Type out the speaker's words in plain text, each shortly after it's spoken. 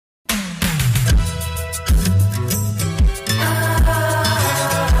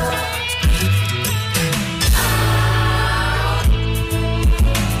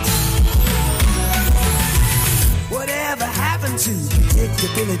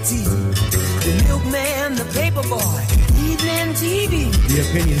responsibility. The milkman, the paperboy, evening TV. The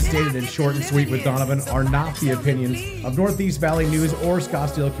opinions stated in Short and Sweet with Donovan are not the opinions of Northeast Valley News or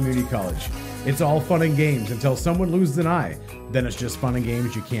Scottsdale Community College. It's all fun and games until someone loses an eye. Then it's just fun and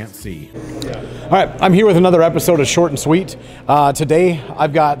games you can't see. All right, I'm here with another episode of Short and Sweet. Today,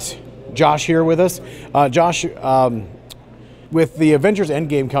 I've got Josh here with us. Josh, with the Avengers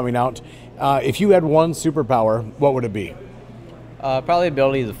Endgame coming out, if you had one superpower, what would it be? Probably the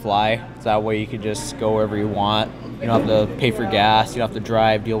ability to fly. So that way you could just go wherever you want. You don't have to pay for gas. You don't have to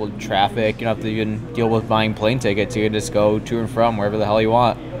drive, deal with traffic. You don't have to even deal with buying plane tickets. You can just go to and from wherever the hell you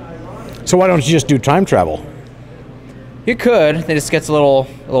want. So why don't you just do time travel? You could. It just gets a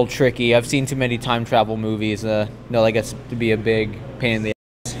little tricky. I've seen too many time travel movies. That gets to be a big pain in the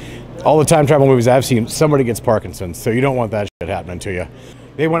ass. All the time travel movies I've seen, somebody gets Parkinson's, so you don't want that shit happening to you.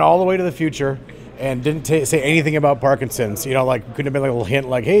 They went all the way to the future and didn't say anything about Parkinson's. You know, like, couldn't have been like a little hint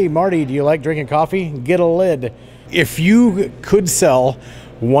like, hey, Marty, do you like drinking coffee? Get a lid. If you could sell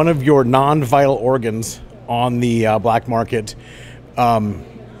one of your non-vital organs on the black market,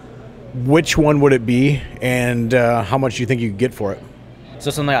 which one would it be, and how much do you think you could get for it?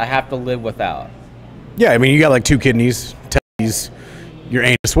 So something I have to live without. Yeah, I mean, you got like 2 kidneys, testes, your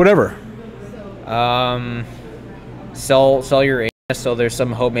anus, whatever. Sell your anus so there's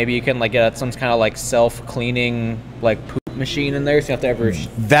some hope. Maybe you can like get some kind of like self-cleaning like poop machine in there, so you have to ever.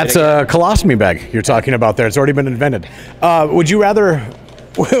 That's a colostomy bag you're talking about there. It's already been invented. Would you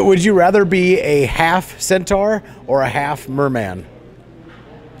rather be a half centaur or a half merman?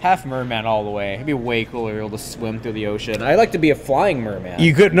 Half merman all the way. It'd be way cooler able to swim through the ocean. I'd like to be a flying merman.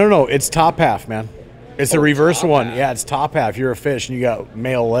 You could. No, it's top half, man. It's the reverse one. Half. Yeah, it's top half. You're a fish and you got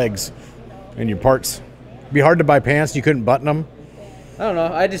male legs and your parts. It'd be hard to buy pants. You couldn't button them. I don't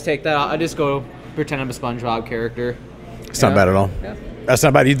know. I just take that out. I just go pretend I'm a SpongeBob character. It's not bad at all. Yeah. That's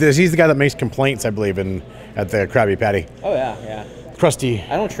not bad. He's the guy that makes complaints, I believe, at the Krabby Patty. Oh yeah. Krusty.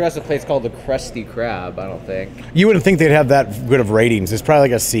 I don't trust a place called the Krusty Krab. I don't think. You wouldn't think they'd have that good of ratings. It's probably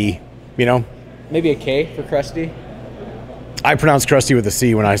like a C, you know? Maybe a K for Krusty. I pronounce Krusty with a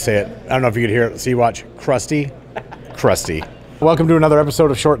C when I say it. I don't know if you could hear it. See, watch. Krusty. Krusty. Welcome to another episode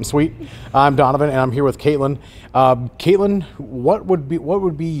of Short and Sweet. I'm Donovan, and I'm here with Caitlin. Caitlin, what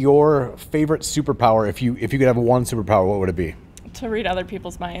would be your favorite superpower if you could have one superpower? What would it be? To read other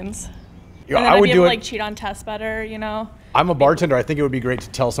people's minds. Yeah, and then I would be do able it. To, like, cheat on tests better, you know. I'm a bartender. I think it would be great to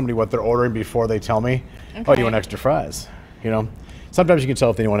tell somebody what they're ordering before they tell me. Okay. Oh, do you want extra fries? You know, sometimes you can tell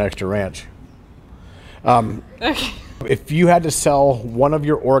if they want extra ranch. Okay. If you had to sell one of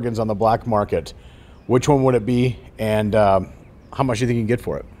your organs on the black market, which one would it be, and how much do you think you can get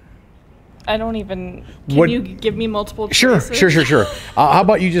for it? I don't even. Can you give me multiple choices? Sure. How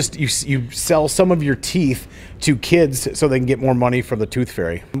about you sell some of your teeth to kids so they can get more money from the tooth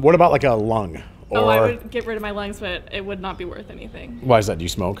fairy? What about like a lung? Oh, I would get rid of my lungs, but it would not be worth anything. Why is that? Do you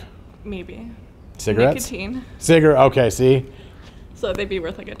smoke? Maybe. Cigarettes? Nicotine. Okay, see? So they'd be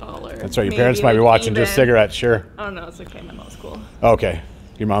worth like $1. That's right. Your parents might be watching just cigarettes, sure. Oh no, it's okay. My mom's cool. Okay.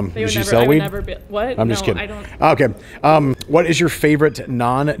 Your mom, does she sell weed? What? I'm just kidding. I don't. Okay. What is your favorite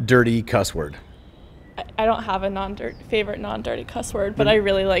non-dirty cuss word? I don't have a favorite non-dirty cuss word, but I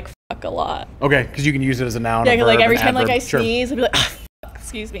really like fuck a lot. Okay, because you can use it as a noun. Yeah, like every time adverb. like I sneeze, I'd be like, fuck,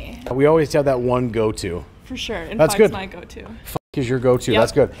 excuse me. We always have that one go-to. For sure. And that's good. My go-to. Fuck is your go-to. Yep,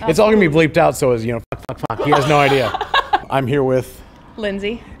 that's good. absolutely. It's all gonna be bleeped out, so as you know, fuck. He has no idea. I'm here with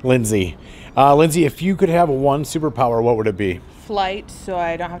Lindsay. Lindsay, if you could have one superpower, what would it be? Flight, so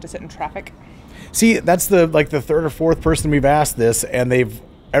I don't have to sit in traffic. See, that's the third or fourth person we've asked this, and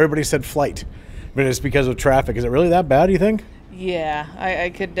everybody said flight, but it's because of traffic. Is it really that bad? Do you think? Yeah, I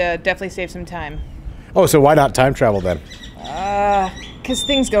could definitely save some time. Oh, so why not time travel then? Because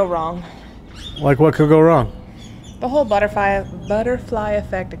things go wrong. Like what could go wrong? The whole butterfly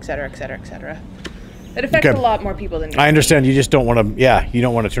effect, etc., etc., etc. It affects a lot more people than you. I understand. You just don't want to. Yeah, you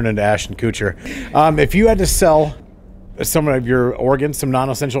don't want to turn into Ashton Kutcher. If you had to sell some of your organs, some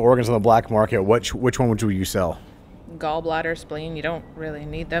non-essential organs on the black market, which one would you sell? Gallbladder, spleen, you don't really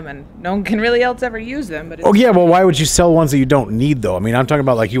need them, and no one can really else ever use them. But oh yeah, well, why would you sell ones that you don't need though? I mean, I'm talking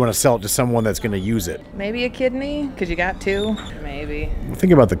about like you want to sell it to someone that's going to use it. Maybe a kidney, because you got 2. Maybe.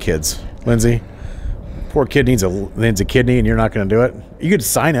 Think about the kids, Lindsay. Poor kid needs a kidney, and you're not going to do it. You could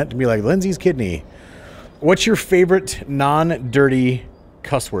sign it and be like Lindsay's kidney. What's your favorite non-dirty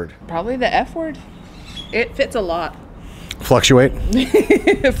cuss word? Probably the F word. It fits a lot. Fluctuate.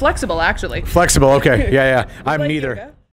 Flexible, actually. Flexible. Okay. Yeah. I'm like neither. yoga?